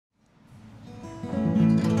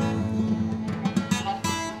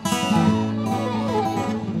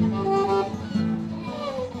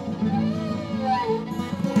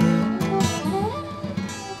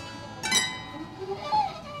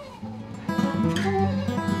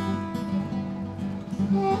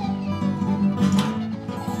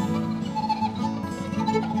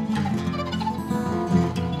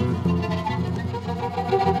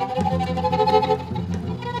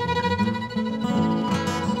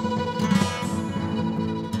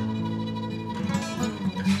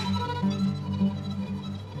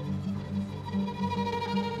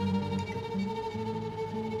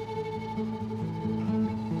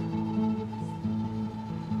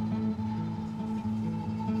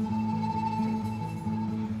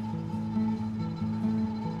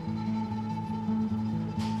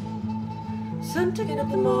sun taking up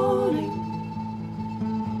the morning.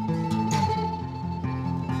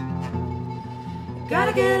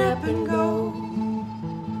 Gotta get up and go.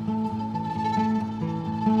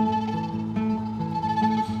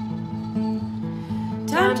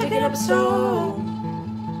 Time taking up a storm.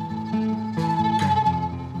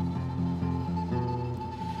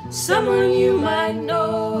 Someone you might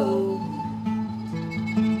know.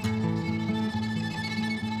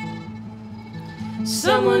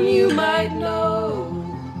 Someone you might know.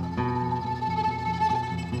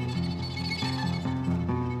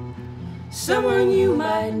 Someone you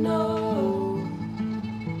might know.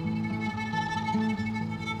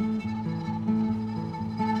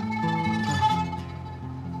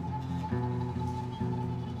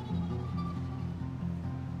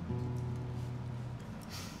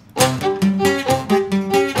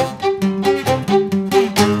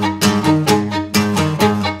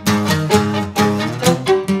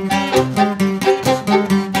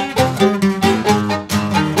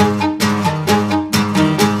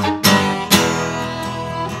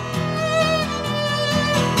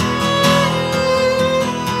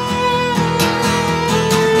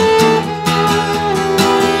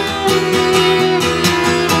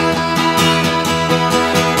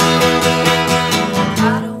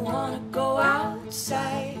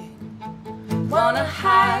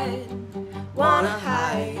 Wanna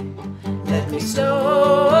hide, let me slowly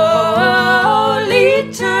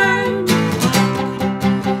turn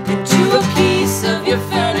into a piece of your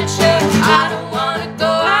furniture. I don't wanna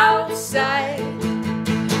go outside.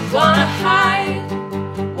 Wanna hide,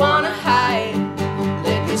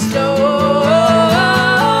 let me slowly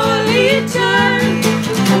turn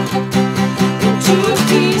into a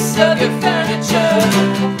piece of your furniture.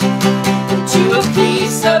 Into a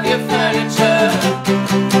piece of your furniture.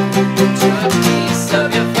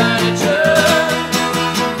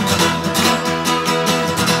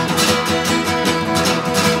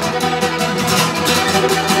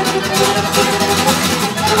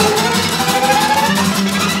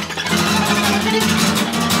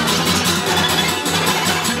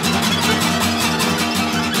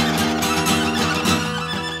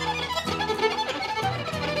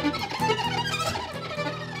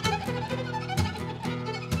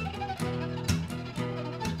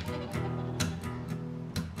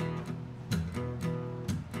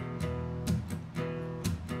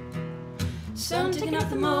 Sun taking up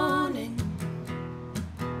the morning.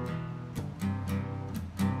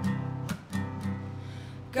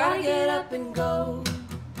 Gotta get up and go.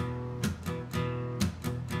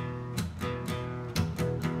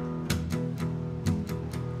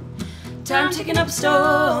 Time taking up a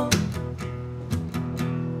storm.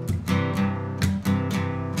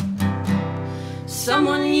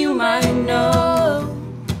 Someone you might know.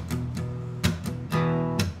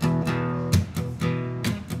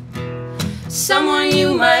 Someone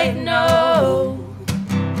you might know.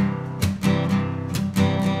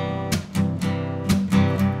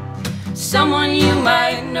 Someone you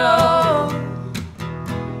might know.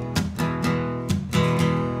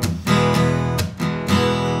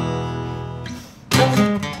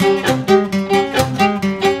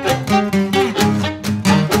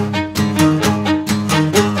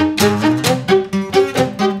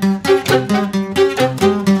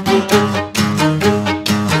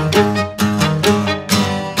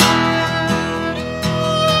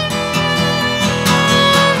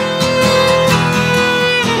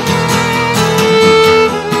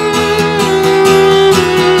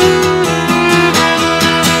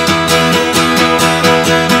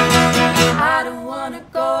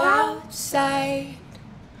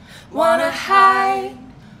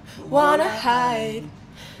 Wanna hide,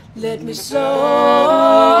 let me slowly